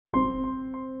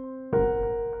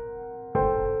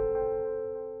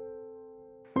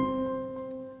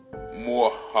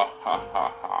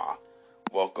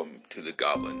the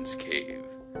Goblin's Cave.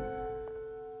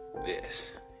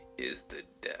 This is the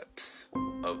depths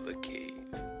of the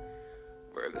cave,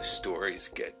 where the stories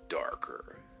get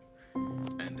darker,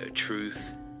 and the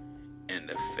truth and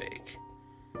the fake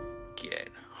get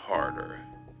harder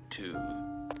to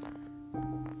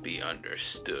be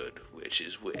understood, which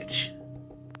is which.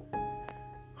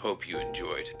 Hope you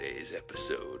enjoy today's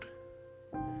episode.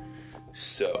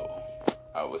 So,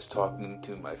 I was talking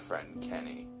to my friend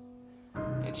Kenny,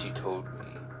 and she told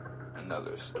me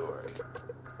another story.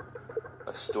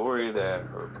 A story that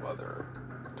her mother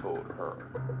told her.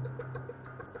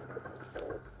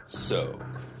 So,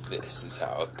 this is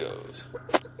how it goes.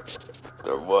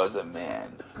 There was a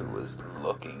man who was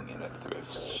looking in a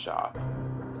thrift shop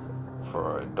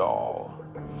for a doll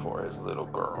for his little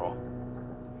girl.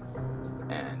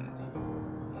 And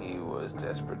he was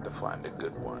desperate to find a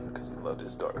good one because he loved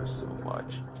his daughter so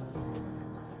much.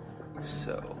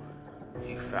 So,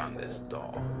 he found this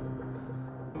doll.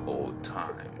 Old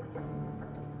time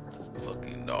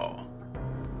looking doll.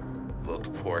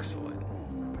 Looked porcelain.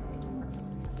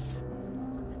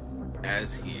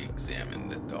 As he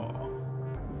examined the doll,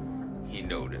 he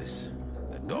noticed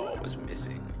the doll was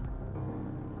missing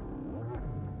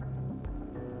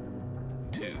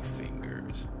 2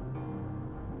 fingers.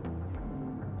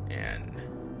 And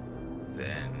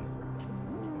then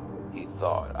he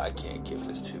thought, I can't give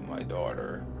this to my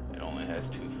daughter. It only has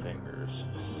 2 fingers.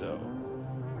 So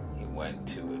he went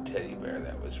to a teddy bear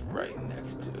that was right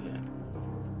next to him.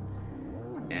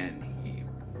 And he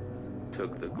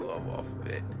took the glove off of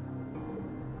it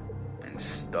and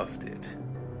stuffed it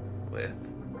with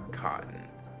cotton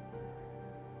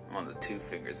on the 2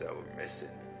 fingers that were missing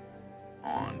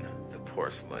on the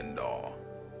porcelain doll.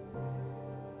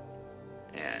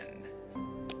 And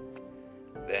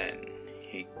then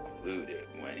he glued it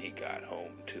when he got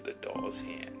home to the doll's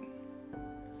hand.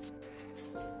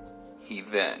 He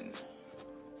then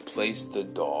placed the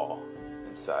doll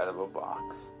inside of a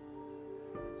box.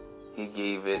 He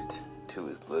gave it to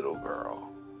his little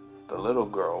girl. The little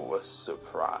girl was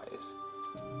surprised,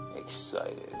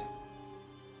 excited.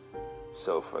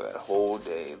 So for that whole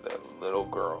day, the little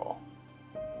girl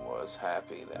was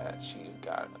happy that she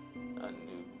got a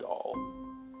new doll.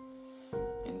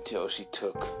 Until she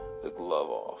took the glove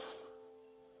off.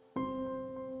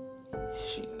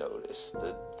 She noticed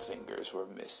the fingers were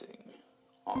missing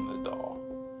on the doll.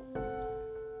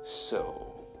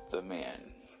 So the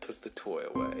man took the toy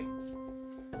away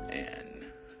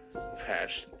and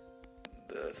patched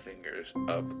the fingers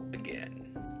up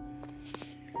again.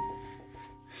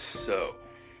 So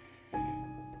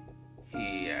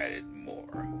he added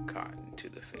more cotton to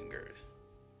the fingers,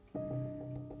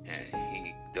 and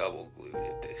he double glued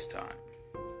it this time.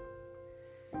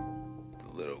 The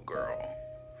little girl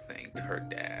thanked her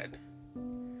dad.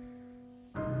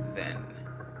 Then,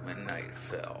 when night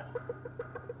fell,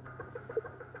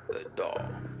 the doll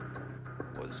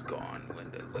was gone when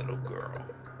the little girl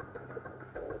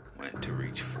went to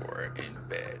reach for it in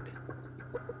bed.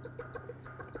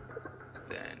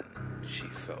 Then she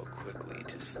fell quickly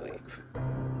to sleep,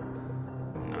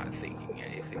 not thinking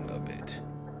anything of it.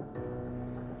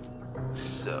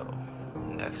 So,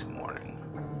 next morning,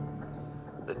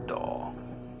 the doll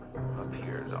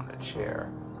appears on a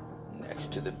chair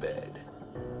next to the bed,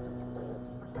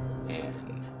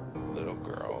 and the little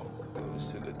girl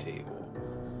goes to the table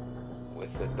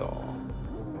with the doll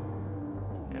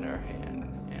in her hand,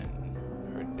 and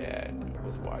her dad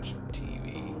was watching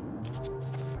TV.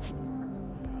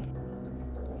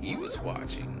 He was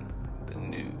watching the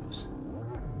news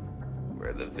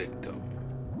where the victim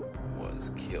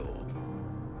was killed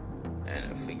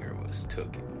and a finger was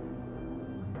taken.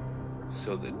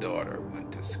 So the daughter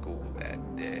went to school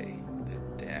that day.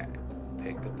 The dad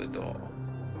picked up the doll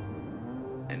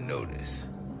and noticed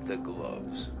the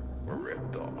gloves were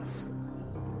ripped off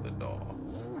the doll.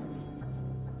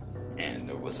 And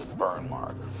there was a burn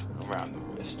mark around the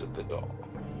wrist of the doll.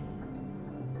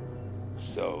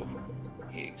 So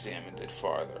he examined it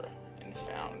farther and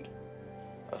found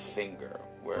a finger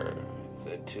where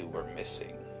the 2 were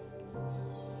missing.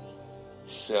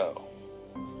 So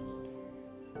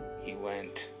he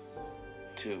went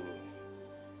to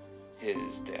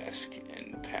his desk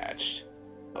and patched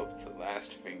up the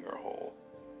last finger hole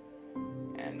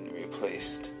and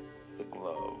replaced the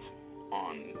glove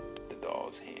on the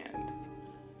doll's hand.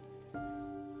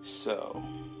 So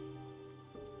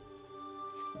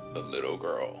the little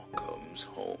girl comes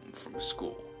home from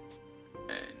school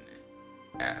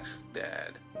and asks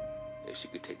Dad if she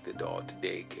could take the doll to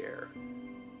daycare.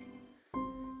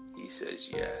 He says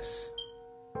yes.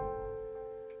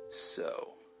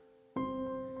 So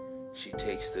She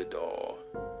takes the doll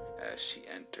as she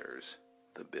enters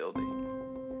the building.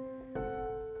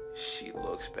 She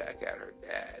looks back at her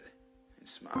dad and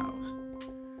smiles.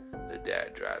 The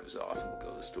dad drives off and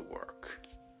goes to work.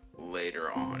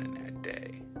 Later on in that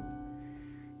day,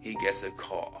 he gets a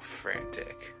call,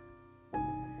 frantic,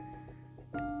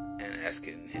 and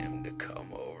asking him to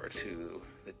come over to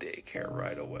the daycare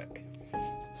right away.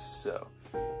 So,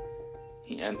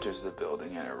 he enters the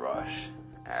building in a rush,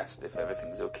 asked if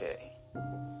everything's okay.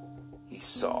 He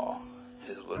saw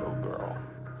his little girl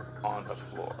on the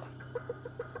floor.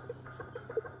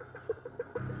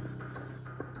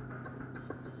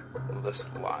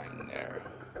 Just lying there,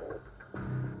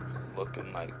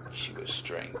 looking like she was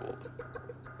strangled.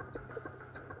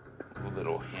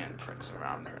 Little handprints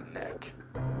around her neck.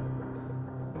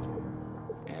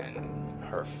 And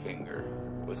her finger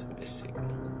was missing.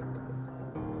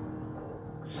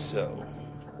 So,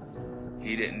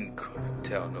 he didn't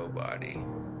tell nobody.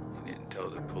 He didn't tell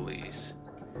the police.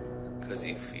 Because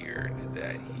he feared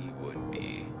that he would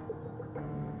be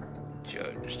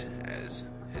judged as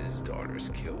his daughter's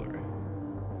killer.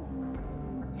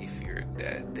 He feared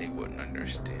that they wouldn't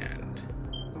understand.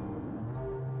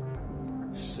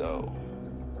 So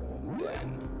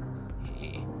then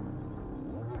he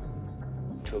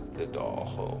took the doll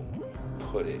home,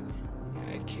 put it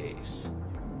in a case.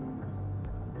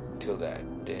 Till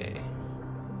that day,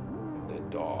 the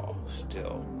doll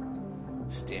still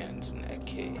stands in that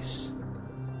case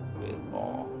with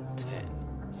all 10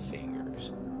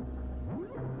 fingers.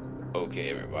 Okay,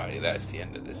 everybody, that's the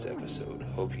end of this episode.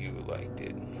 Hope you liked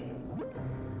it.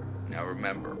 Now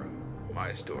remember,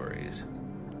 my stories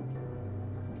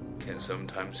can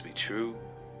sometimes be true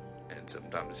and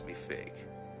sometimes be fake.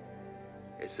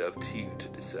 It's up to you to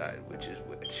decide which is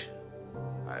which.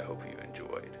 I hope you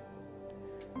enjoyed.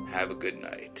 Have a good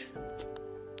night.